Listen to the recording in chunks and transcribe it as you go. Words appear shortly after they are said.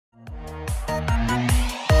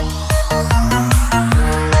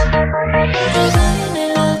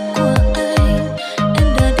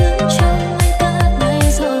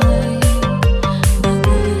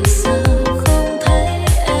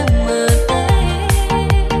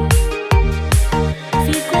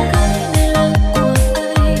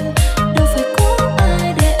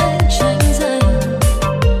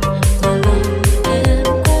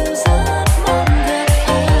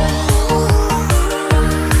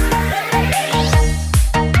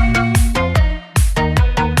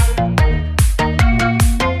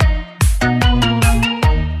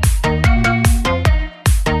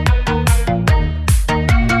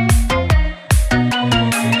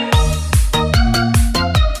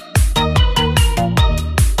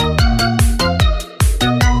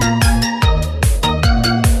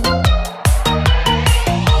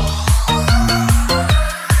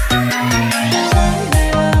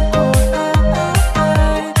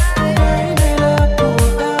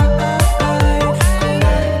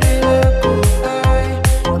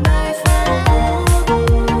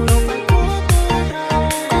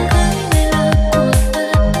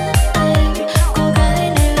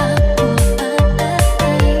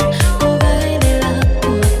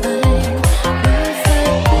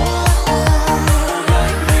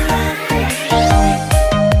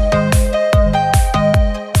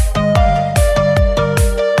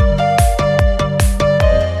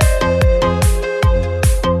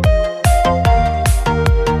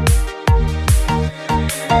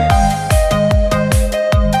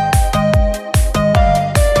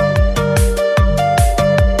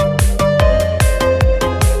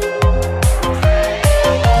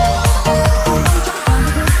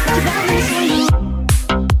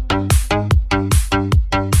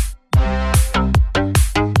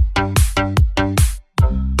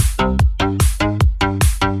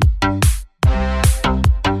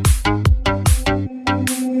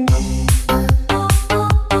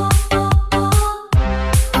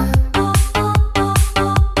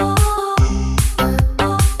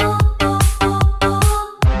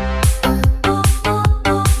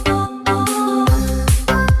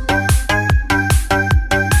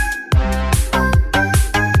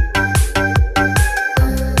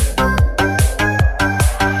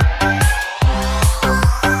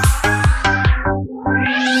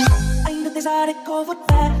vút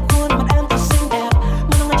ve khuôn mặt em thật xinh đẹp,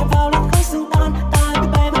 mưa nắng chạm vào làn khói sương tan, ta biết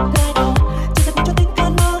bay mất nơi đâu. Chỉ thật cho tính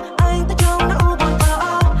cơn mơ, anh ta trong nỗi u buồn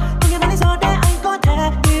thở. Tôi nghe nói lý do để anh có thể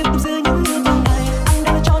tìm giữ những yêu thương này. Anh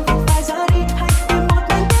đã lựa chọn việc phải rời đi, hay tìm một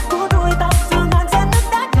anh tiếp cũ đuổi tao. Dù ngàn gian nước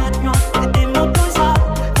đã nhạt nhòa, để tìm một đôi giọt.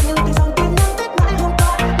 Anh như từng dòng tim nhắn tiếc mãi hôm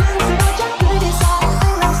qua, nhưng giờ đôi chắc gửi đi xa.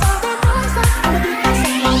 Anh làm sao để nói ra, anh đã biết ta sẽ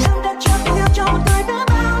rồi. Em đã cho tình yêu cho một người nữa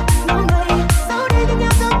bao lâu nay. Sau đi tìm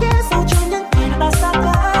nhau sau kia, sau cho những ngày ta xa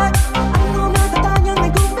cách. Anh không nói với ta nhưng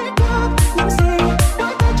anh cũng biết được những gì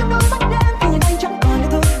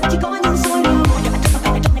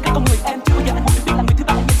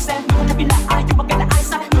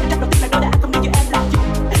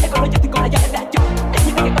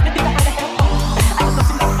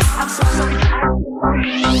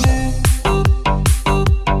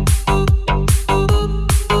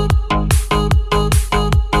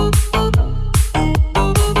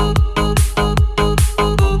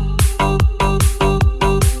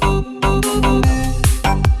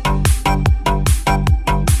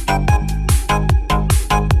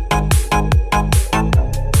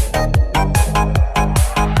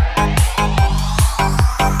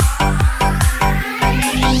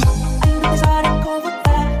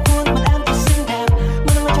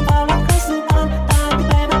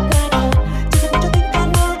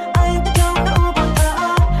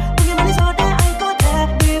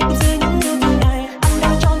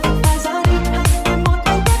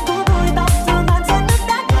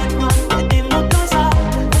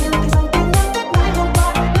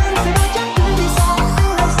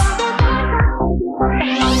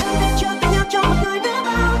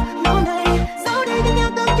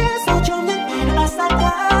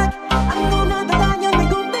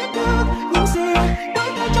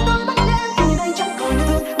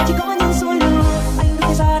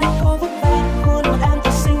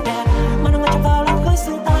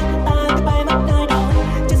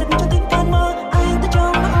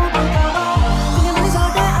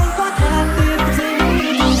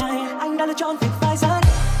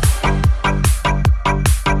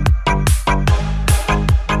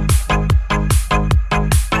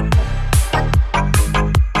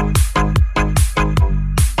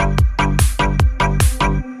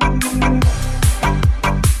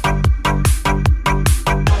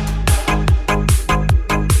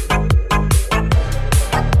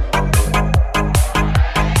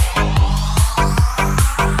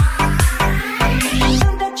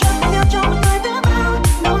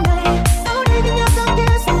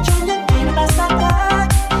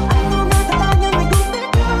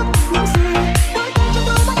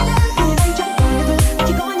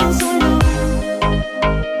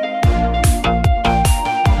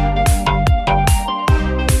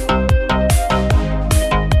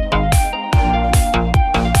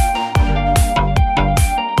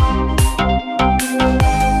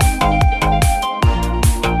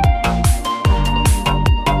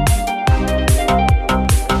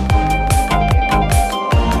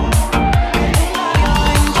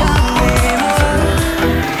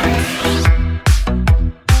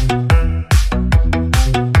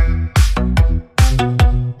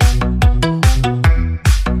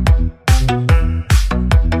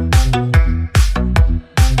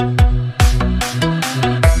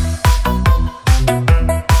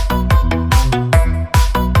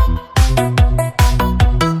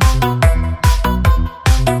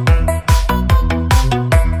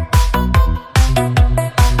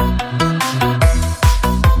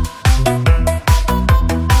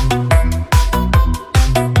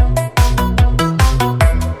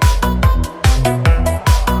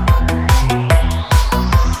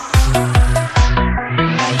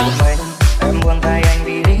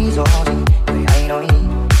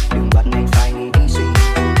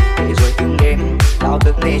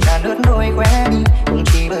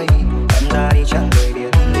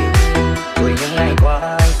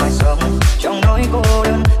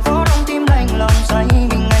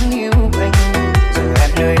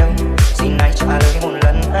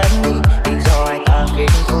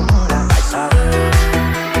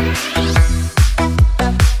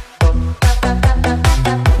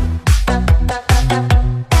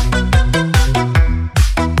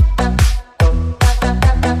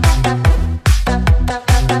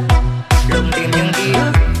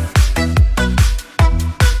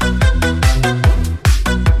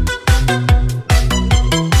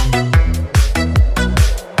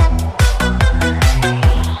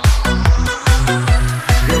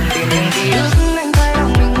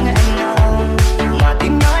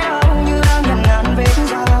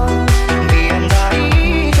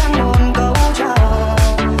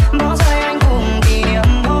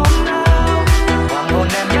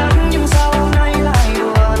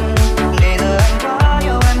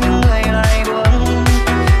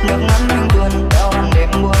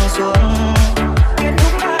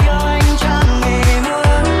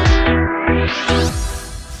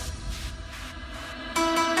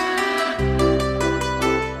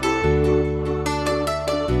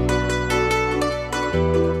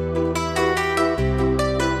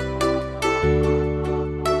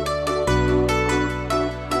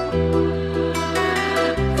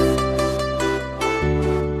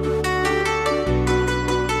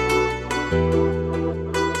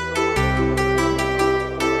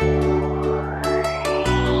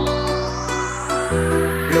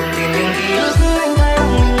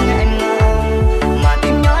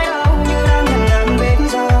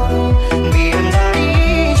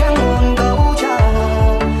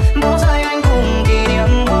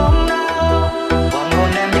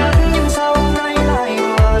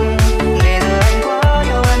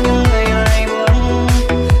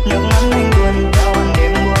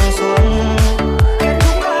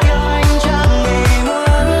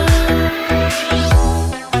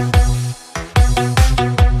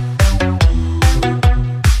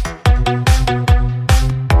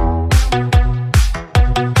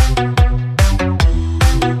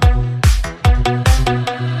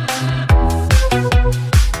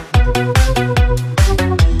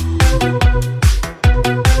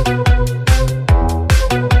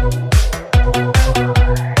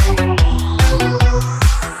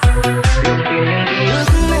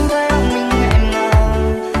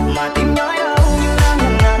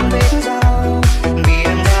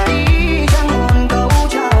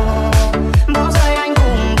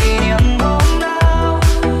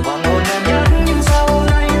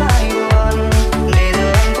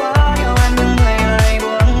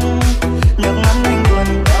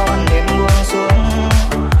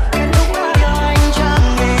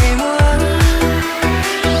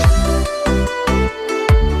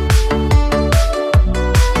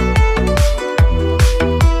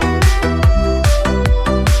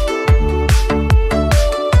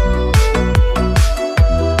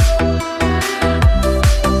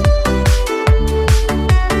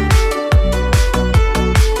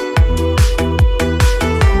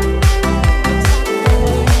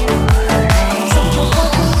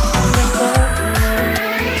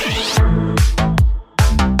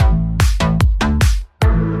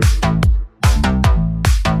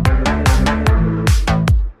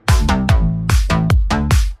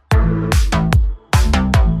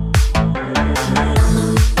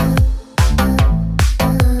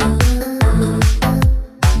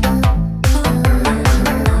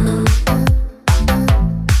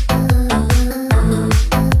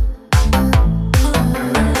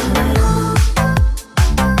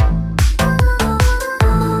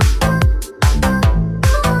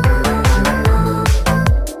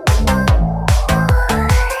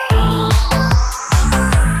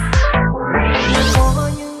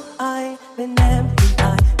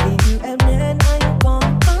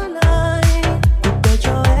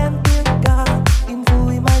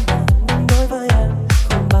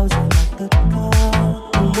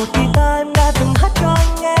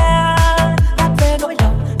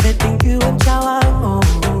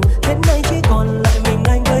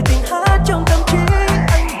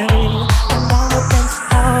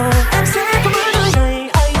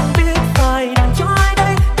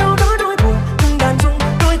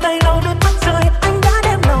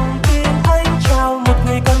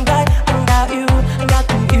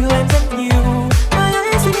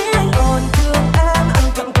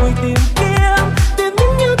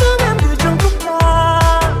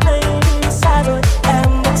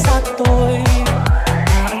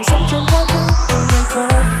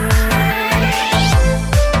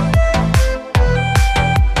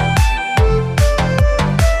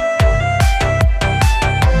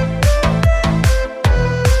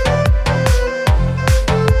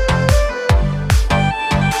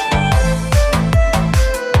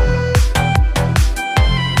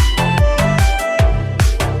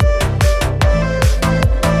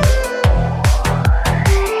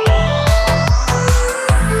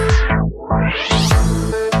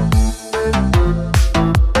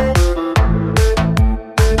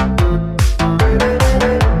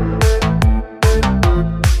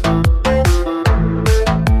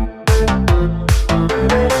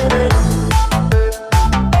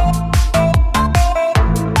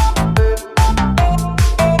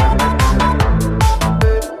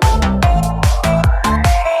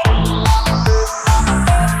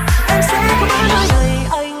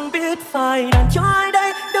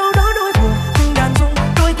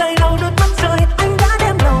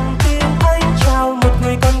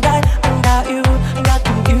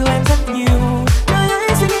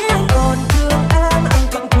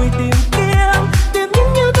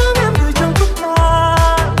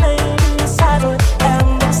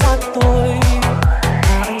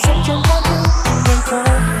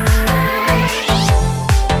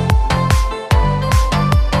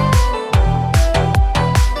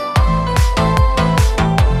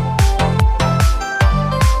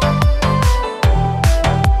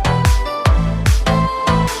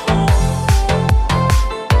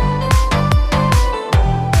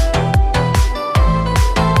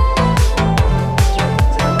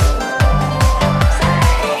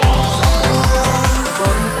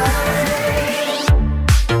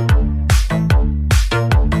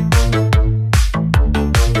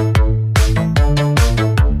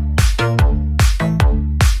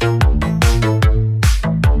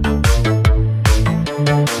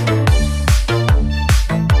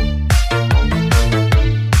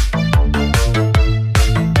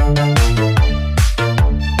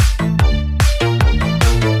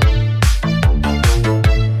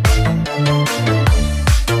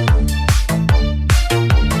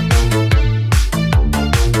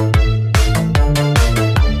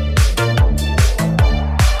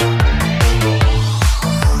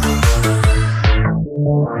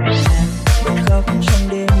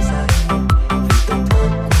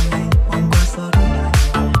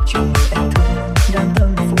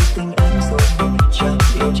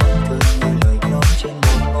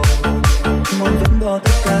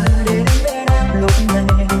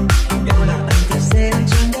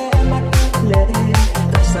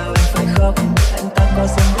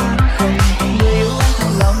Người yêu anh thật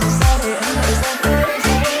lòng sao để anh lại ra thế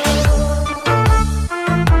gian.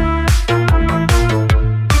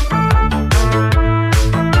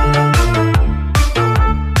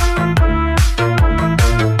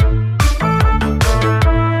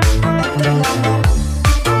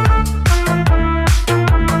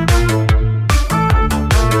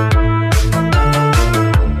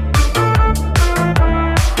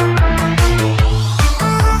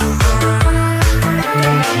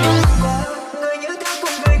 Người như thế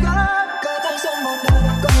cùng người khác cả tháng sống một đời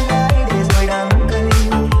con gái để rồi đắng cay.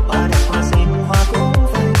 Hoa đẹp hoa xinh hoa cũng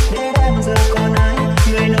phai để đem giờ còn ai.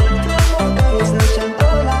 Người nỗi thương một đời giờ chẳng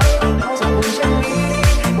ở lại. Bao giờ buồn chẳng đi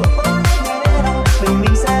buồn bã nhẹ lòng. Bình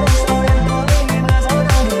minh sẽ đến sau đêm tối mưa gió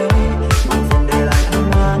đau đời. Buồn phiền để lại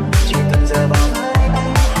ấm áp chỉ cần giờ bao hai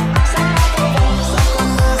anh. Sẽ có vòng sao không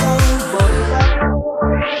mưa rơi vội vã.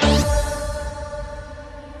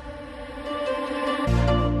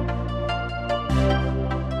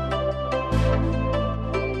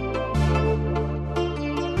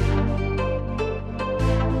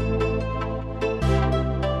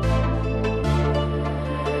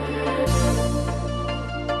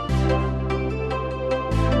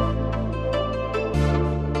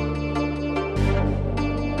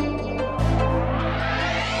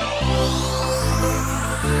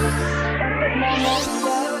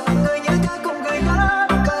 Người như thế cùng người khác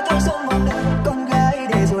cả tháng sống một đời con gái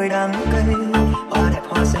để rồi đắng cay. Hoa đẹp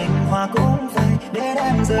hoa xinh hoa cũng phai để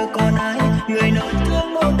đem giờ còn ai. Người nỗi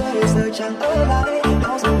thương một đời giờ chẳng ở lại.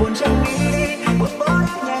 Bao giờ buồn chẳng đi buồn bã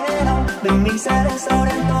nhẹ lòng. Bình minh sẽ đến sau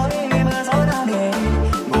đêm tối mưa gió đau để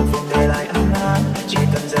buồn phiền để lại ấm áp chỉ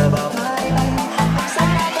cần giờ vào vai anh. Anh sẽ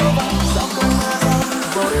có vòng sao không mưa rơi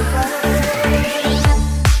vội vã.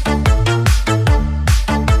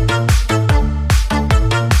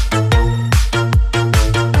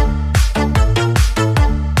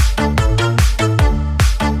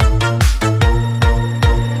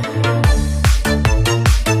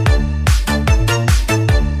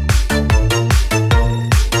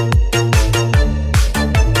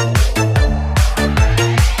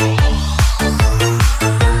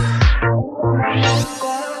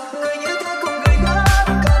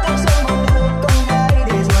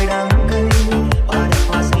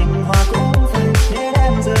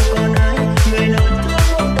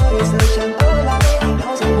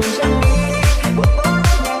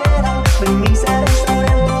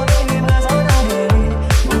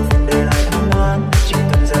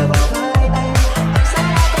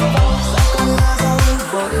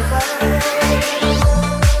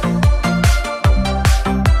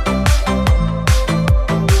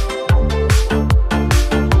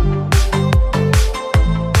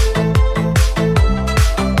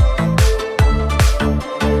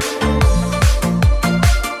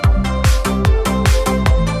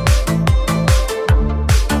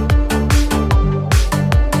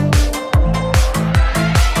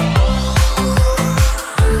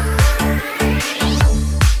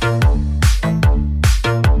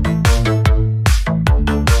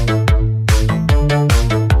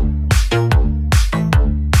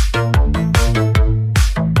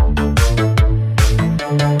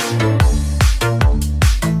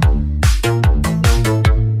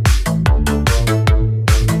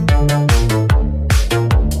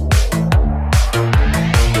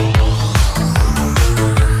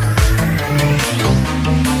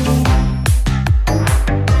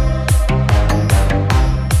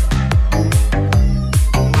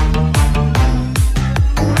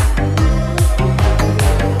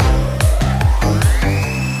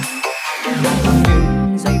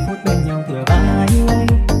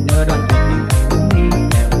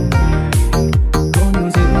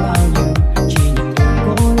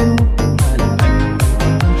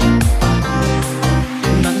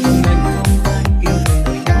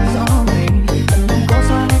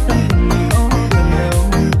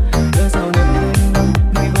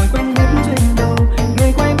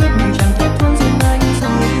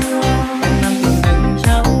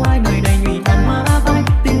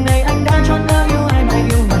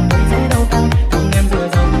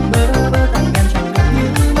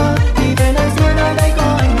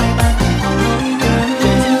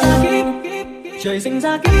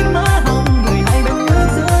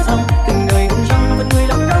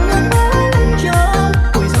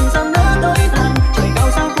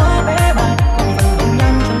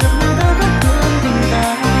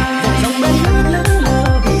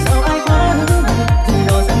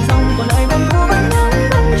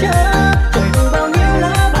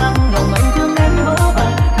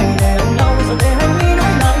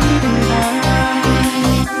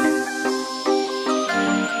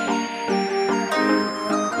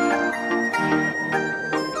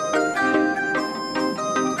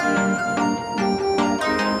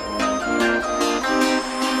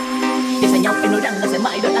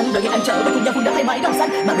 ngày mãi đồng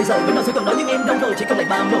xanh. Mà bây giờ bên nào sẽ còn nói những em đâu rồi, chỉ còn lại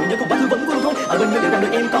bao nỗi nhớ cùng quá khứ vẫn vương thôi. Ở bên người liệu rằng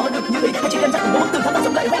đời em có được như ý, hay chỉ đơn giản cùng bốn từng tháng ta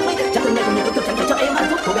sống lại hoang mây. Chắc từng ngày còn nhiều cực chẳng thể cho em hạnh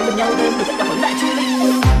phúc, cố gắng bên nhau thêm được tất cả vẫn lại chia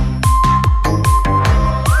ly.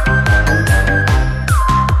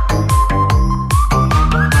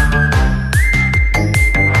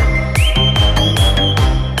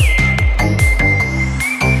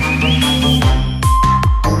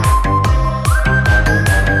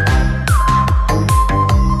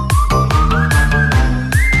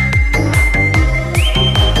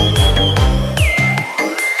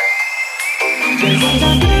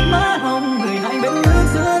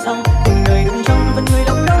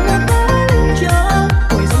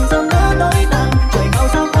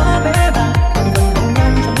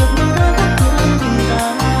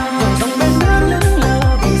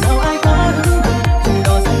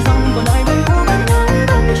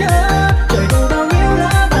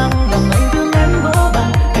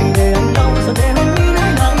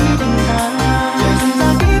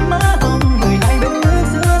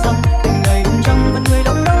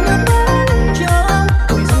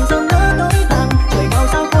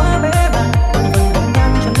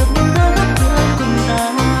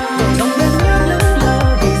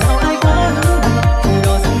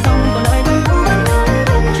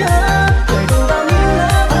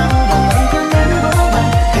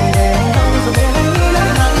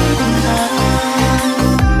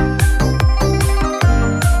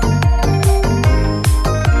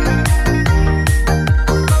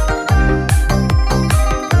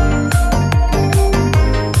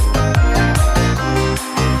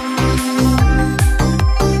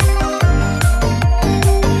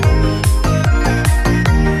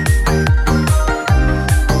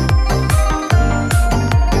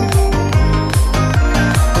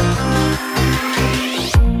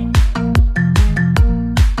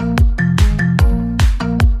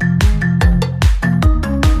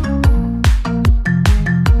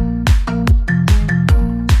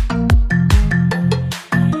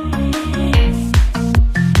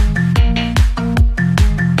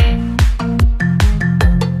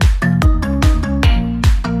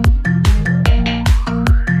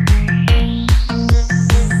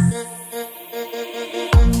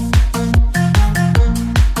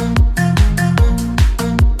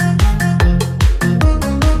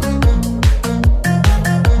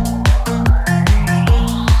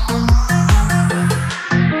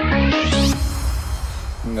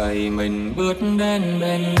 Ngày mình bước đến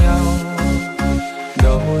bên nhau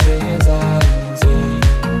đâu dễ dàng gì,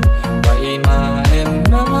 vậy mà em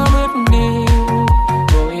đã mất đi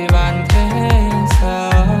vội vàng thế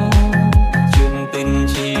sao. Chuyện tình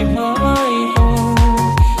chỉ mới thôi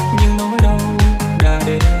nhưng nỗi đau đã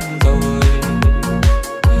đến rồi,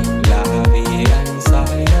 là vì anh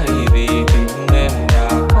sai hay vì tình em đã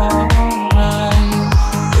có ai.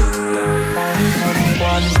 Từng lời nói thầm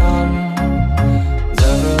quan tâm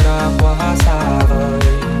đã quá xa vời,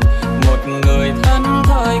 một người thân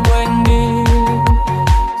thời quên đi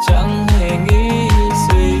chẳng hề nghĩ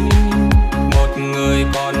suy, một người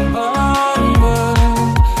còn vẫn vơ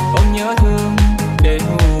ôm nhớ thương đến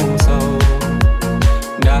u sầu.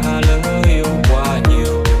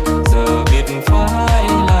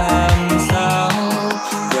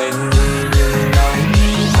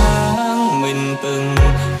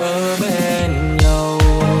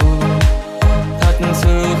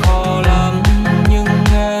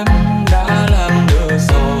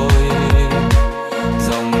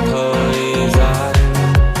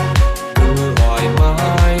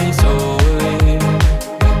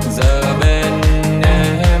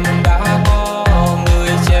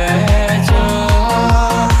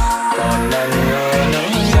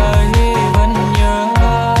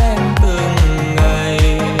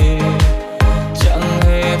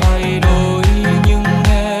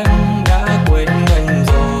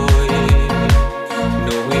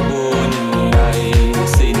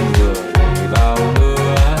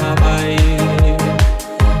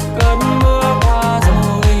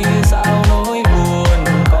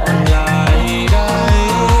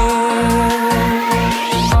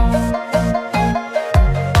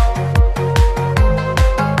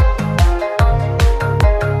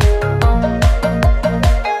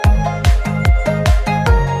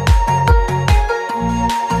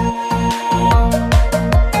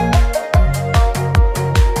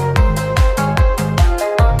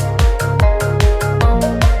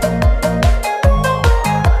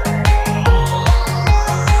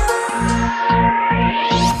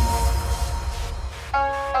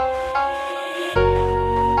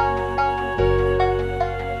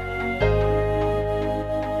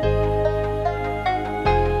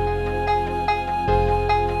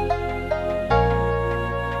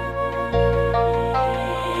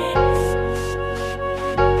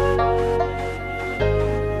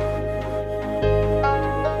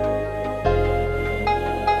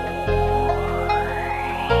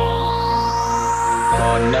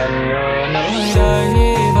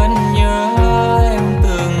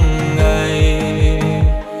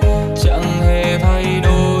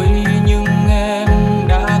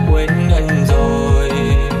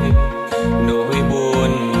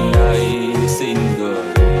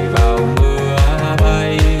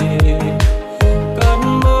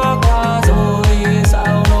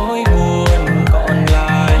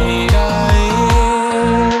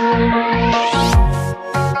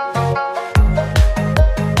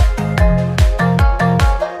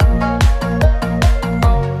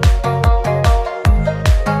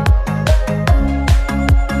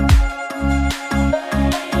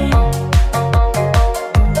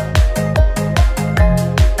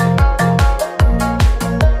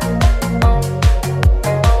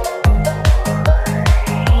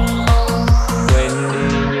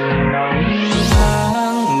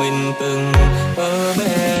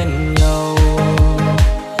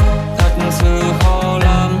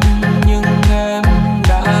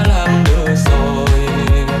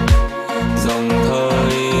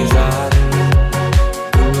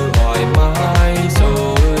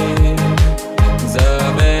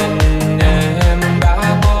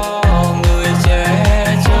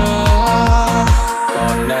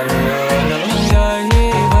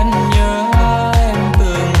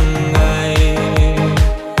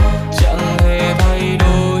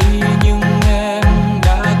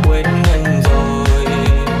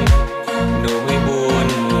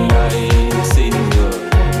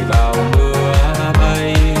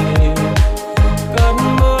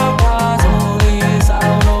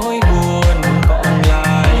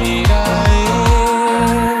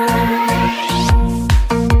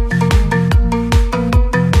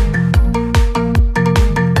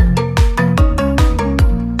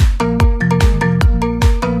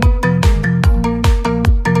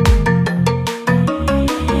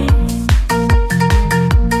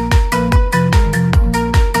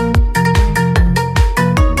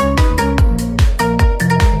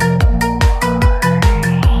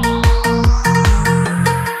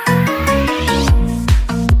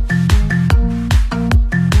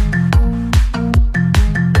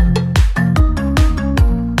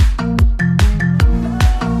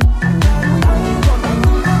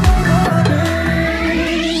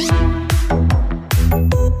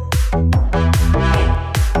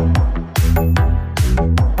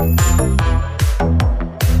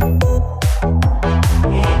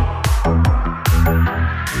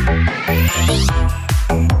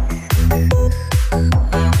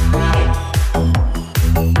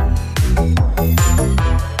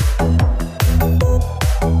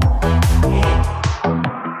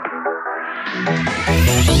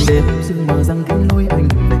 Trong đêm sương mờ răng kín lối anh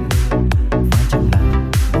về, phải chăng là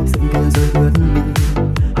sương kia rơi ướt đi,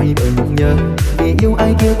 hay bởi mộng nhớ vì yêu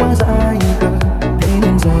ai kia quá dại khờ, thế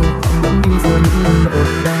nên giờ anh vẫn đi giữa những nỗi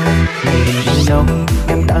đau. Ngày mình yêu nhau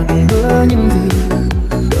em đã hứa những gì,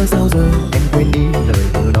 lỡ sao giờ em quên đi lời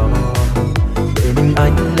hứa đó, để mình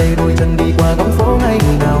anh lê đôi chân đi qua góc phố ngày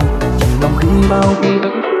nào, trong lòng khi bao ký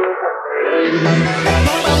ức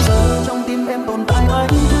bao giờ trong tim em tồn tại anh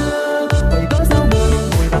thương. Vậy cớ sao buồn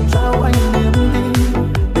ngồi làm sao anh niềm tin,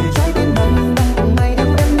 để trái tim anh đang từng ngày yêu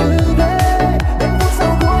em như thế, đến phút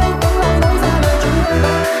sau cuối vẫn lại nói ra lời chia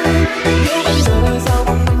tay.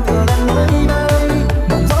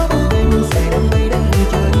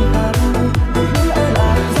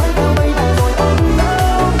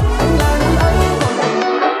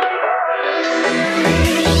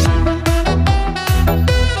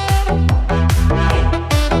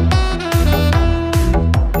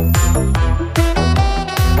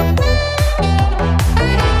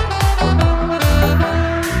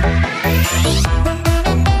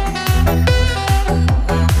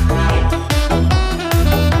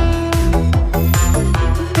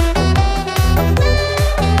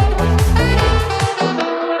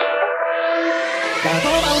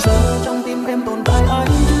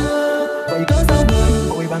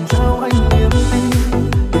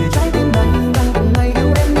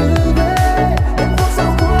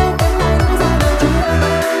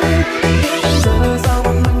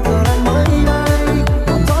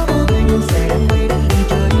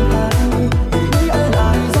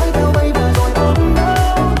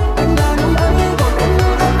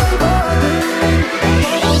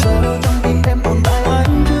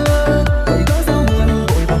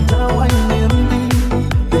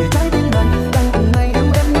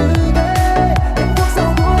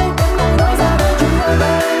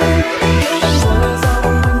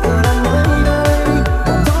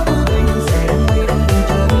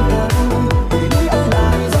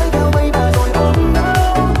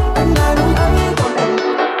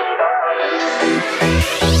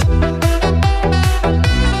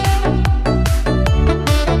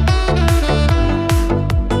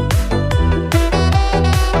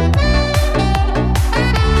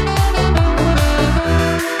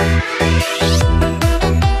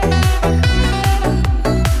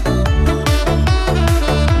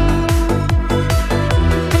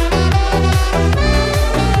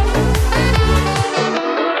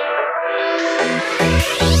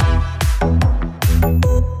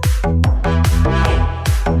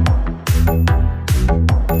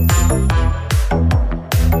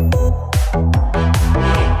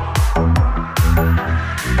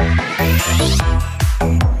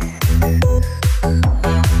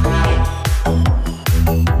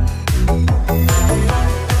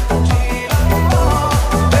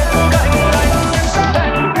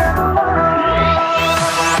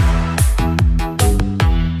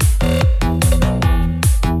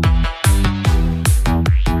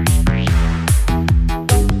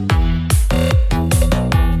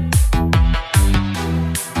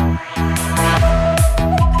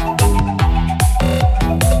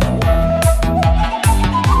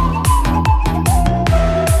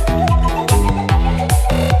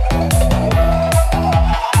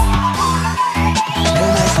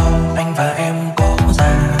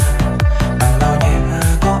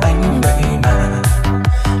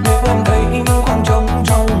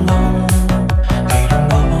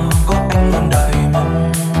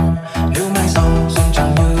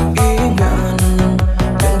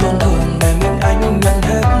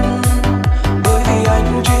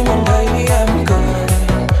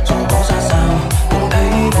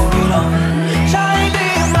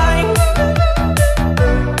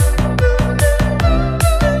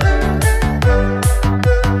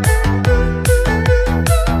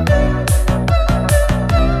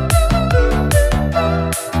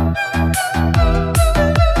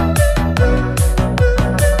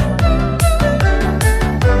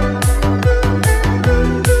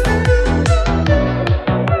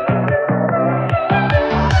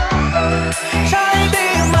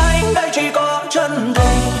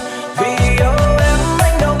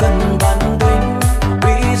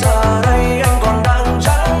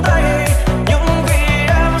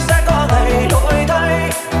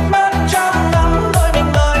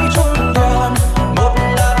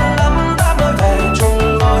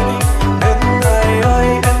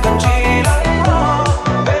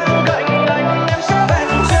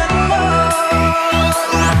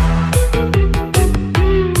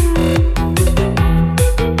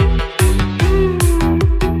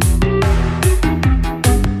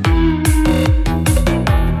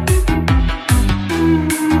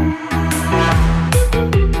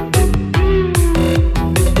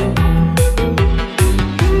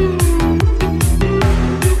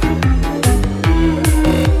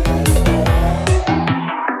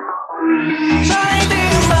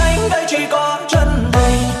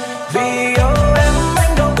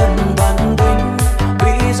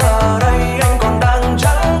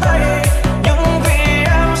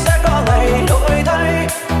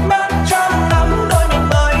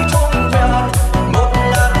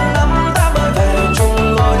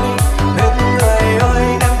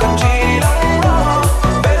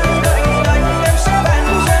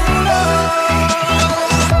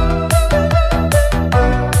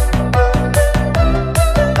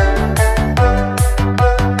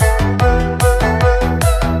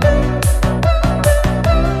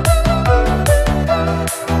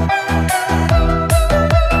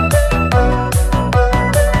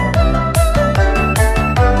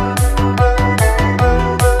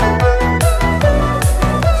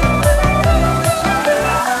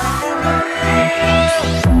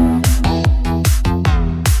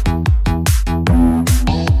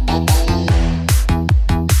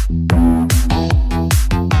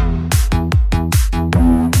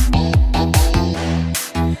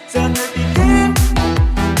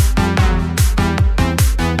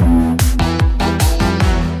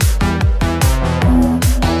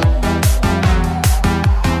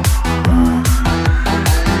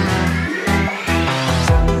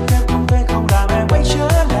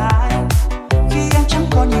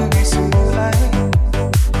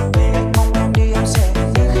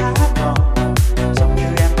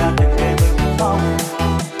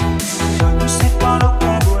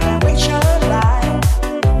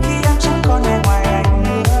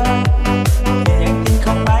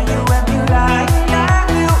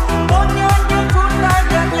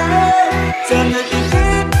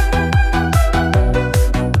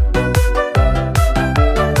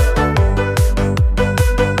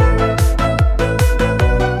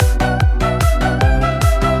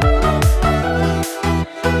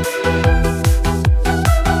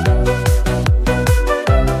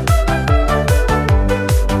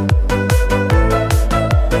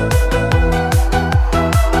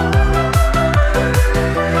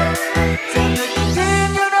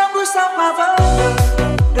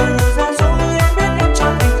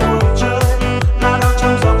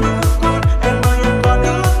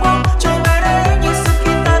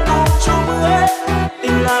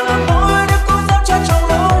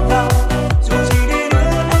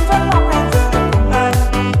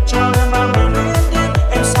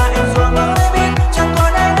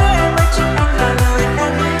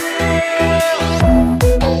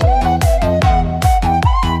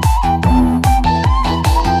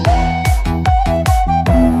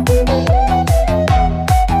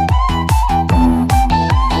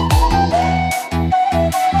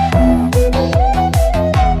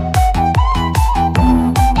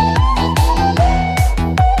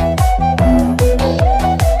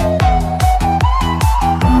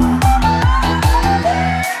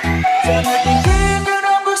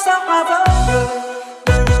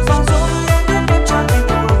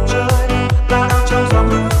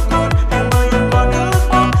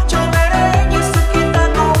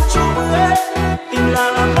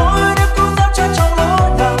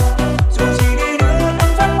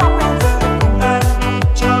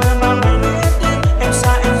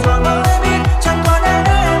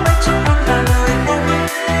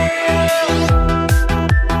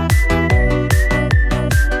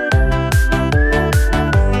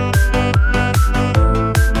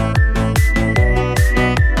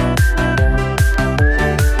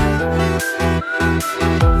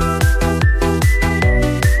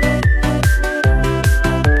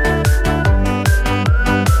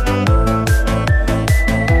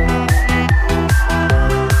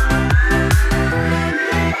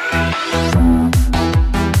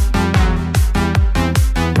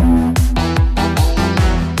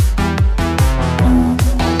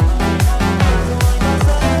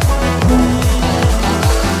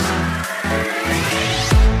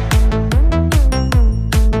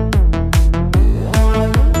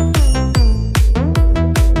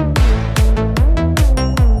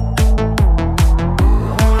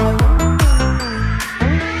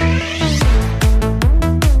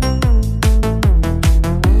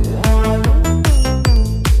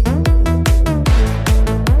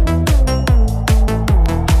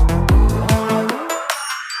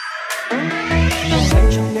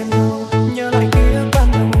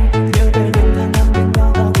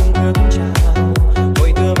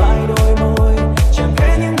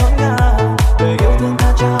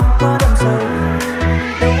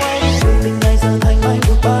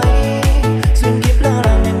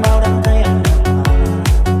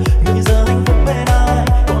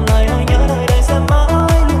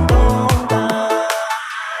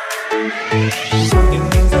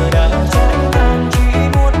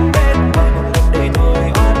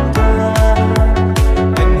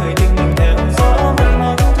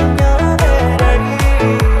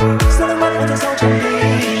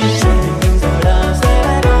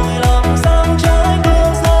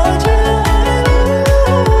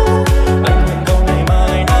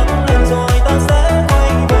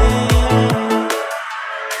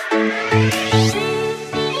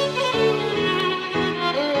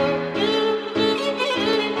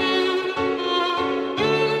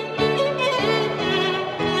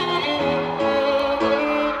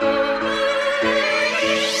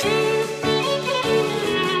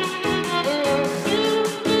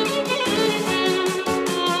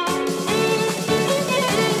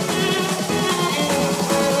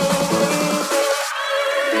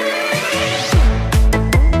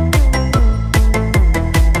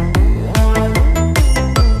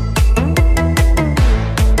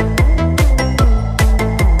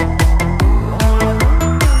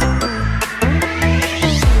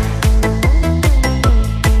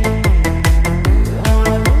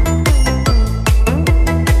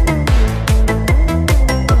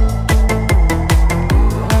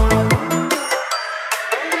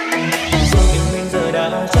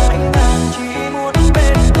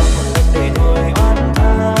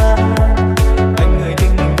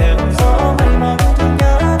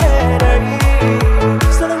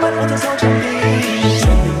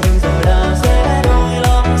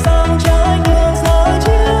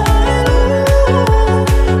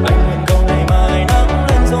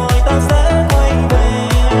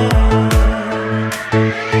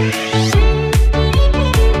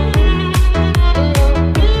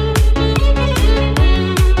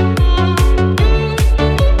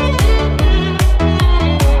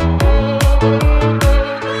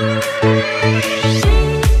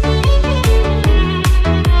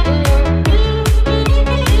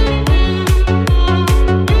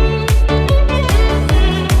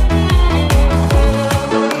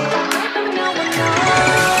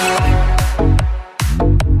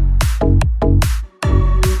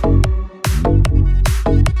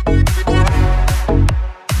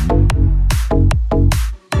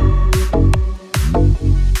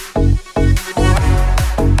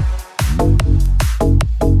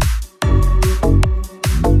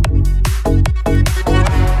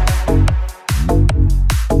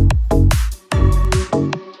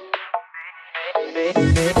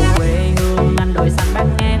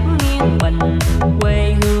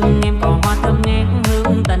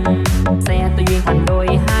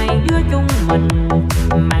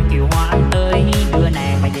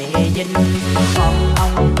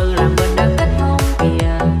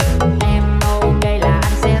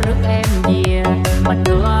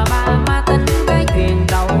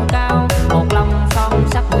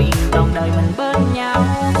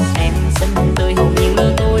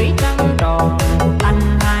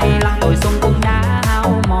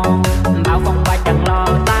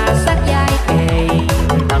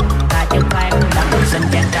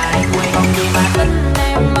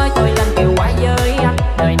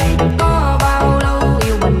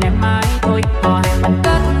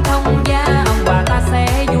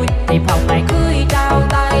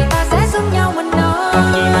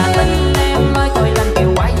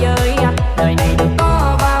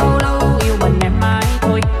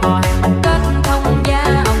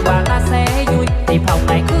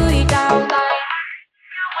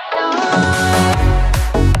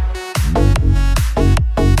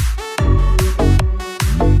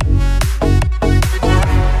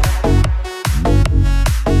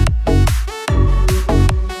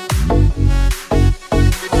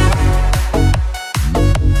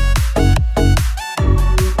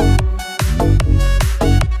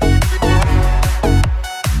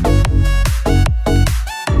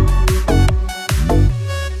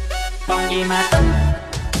 gì mà tính,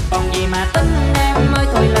 còn gì mà tính em ơi,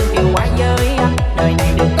 thôi lên kiều quá với anh. Đời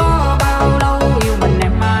này được có bao lâu, yêu mình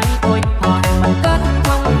em mãi thôi. Họ hàng mình kết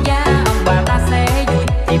thông gia, ông bà ta sẽ vui.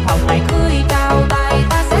 Dịp hồng ngày cưới trao tay,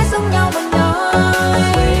 ta sẽ sống nhau bên đời.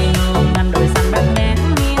 Quê hương anh đồi xanh bát ngát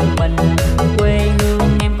nghiêng mình, quê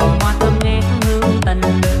hương em còn hoa thơm ngát hương tình.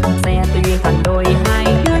 Xe tuy duyên thành đôi hai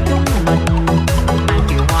đứa chúng mình, mang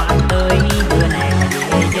kiều hoa anh tới đưa nàng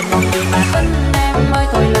về trên con gì mà tính em ơi,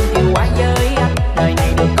 thôi lên kiều quá với anh. Đời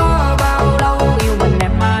này được có bao lâu, yêu mình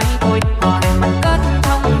em mãi thôi. Họ hàng mình kết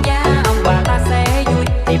thông gia, ông bà ta sẽ vui.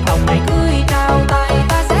 Dịp hồng ngày cưới trao tay,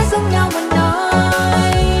 ta sẽ sống nhau bên đời.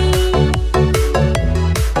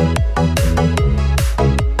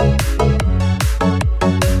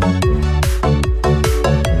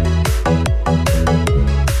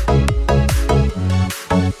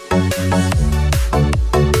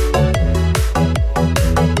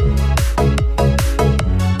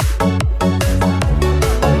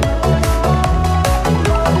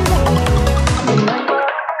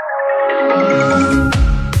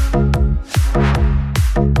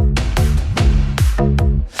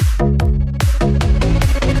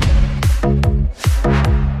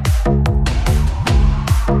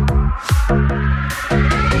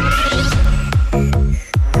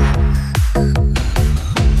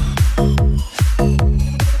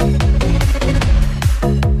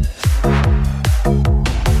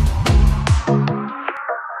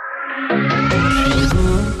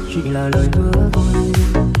 Chỉ là lời hứa thôi,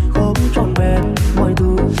 không trọn vẹn mọi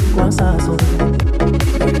thứ quá xa rồi.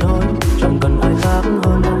 Mình nói chẳng cần ai khác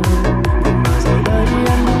hơn anh, nhưng mà giờ đây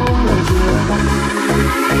anh buông lời chưa đắng.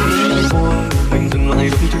 Anh nghĩ rồi mình dừng lại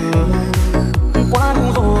được chưa? Quá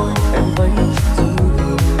đúng rồi em thấy dư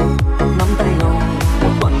thừa. Nắm tay nhau một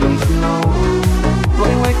đoạn đường rất lâu,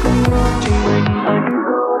 loay hoay cơn mưa chỉ mình anh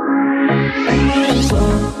không. Anh nghĩ anh sợ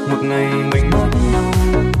một ngày mình mất nhau,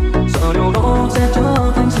 sợ điều đó sẽ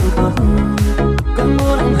trở thành sự thật. Cơn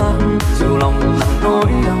mưa nặng hạt dù lòng nặng nỗi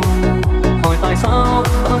đau, hỏi tại sao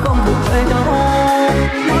ta không được về nhau.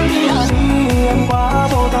 Nói đi là đi, em quá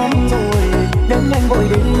vô tâm rồi. Đêm nhanh vội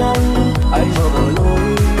đi anh mơ lối.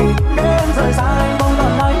 Đêm rời xa anh không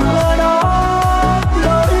còn ai nữa đó.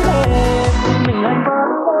 Lối về mình anh vẫn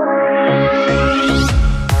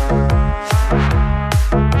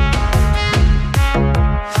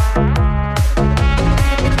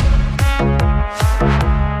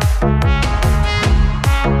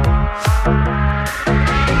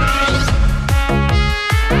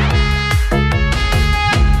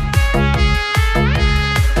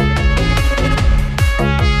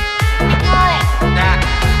Ơi,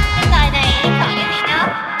 cái bài này em chọn như thế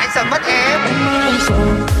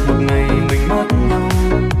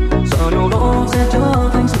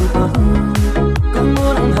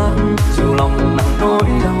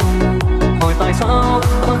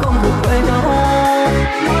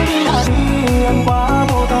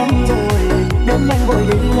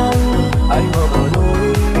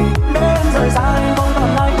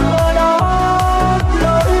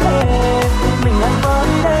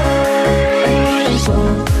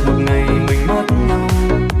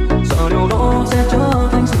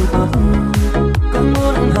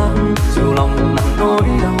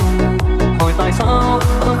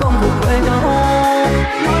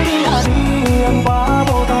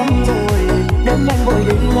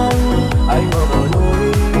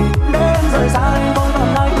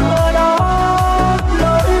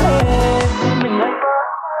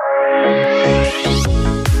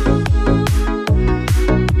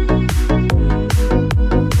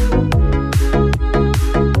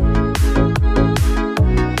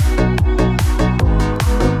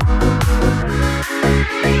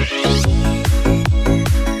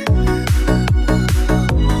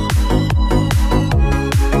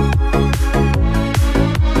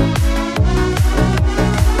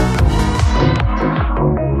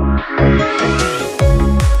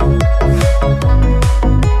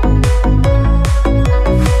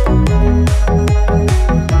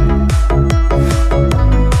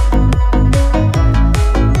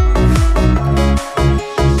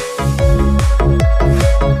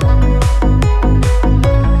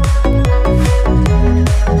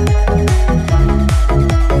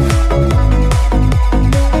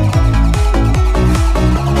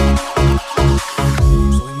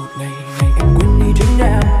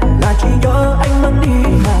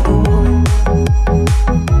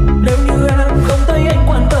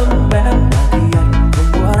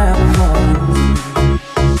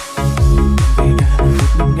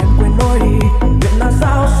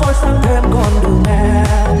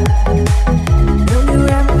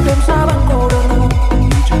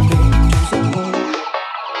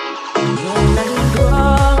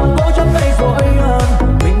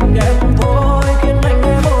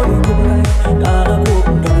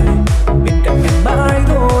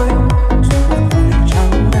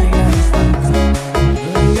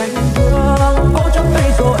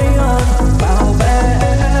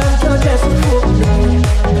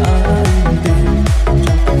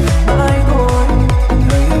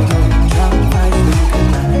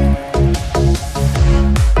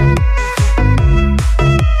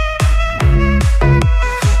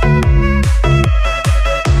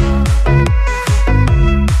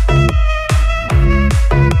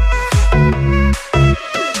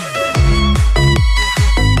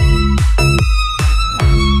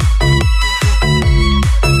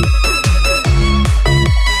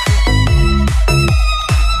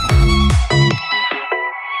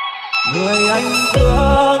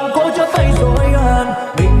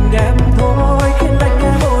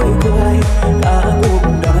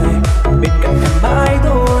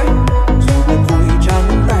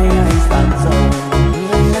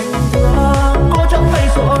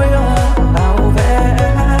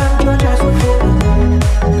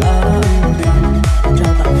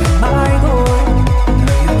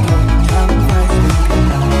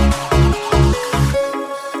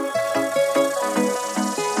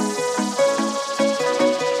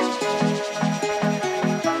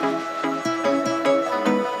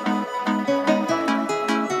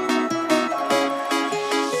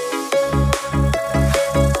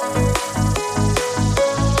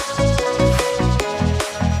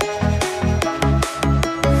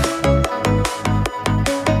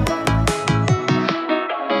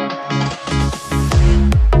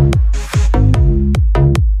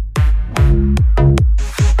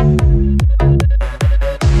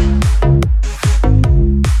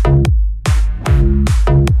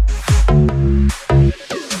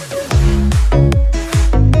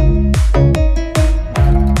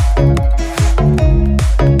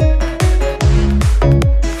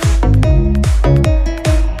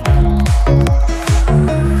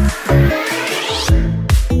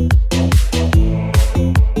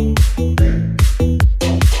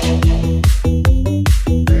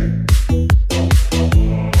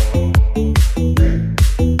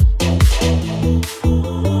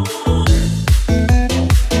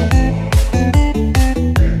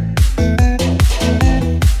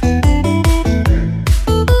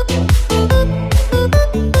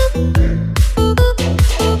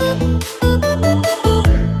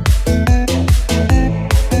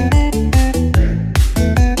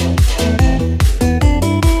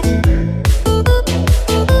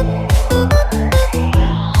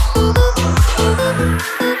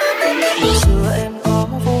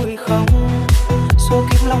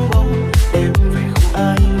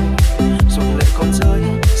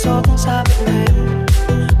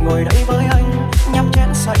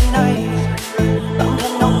say này, tâm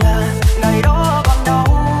thân ngông ngà ngày đó còn đau,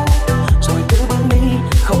 rồi cứ bước đi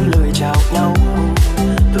không lời chào nhau,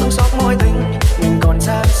 thương xót mối tình mình còn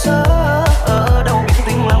dang dở, ở đâu biết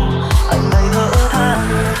tình lòng anh này thở than.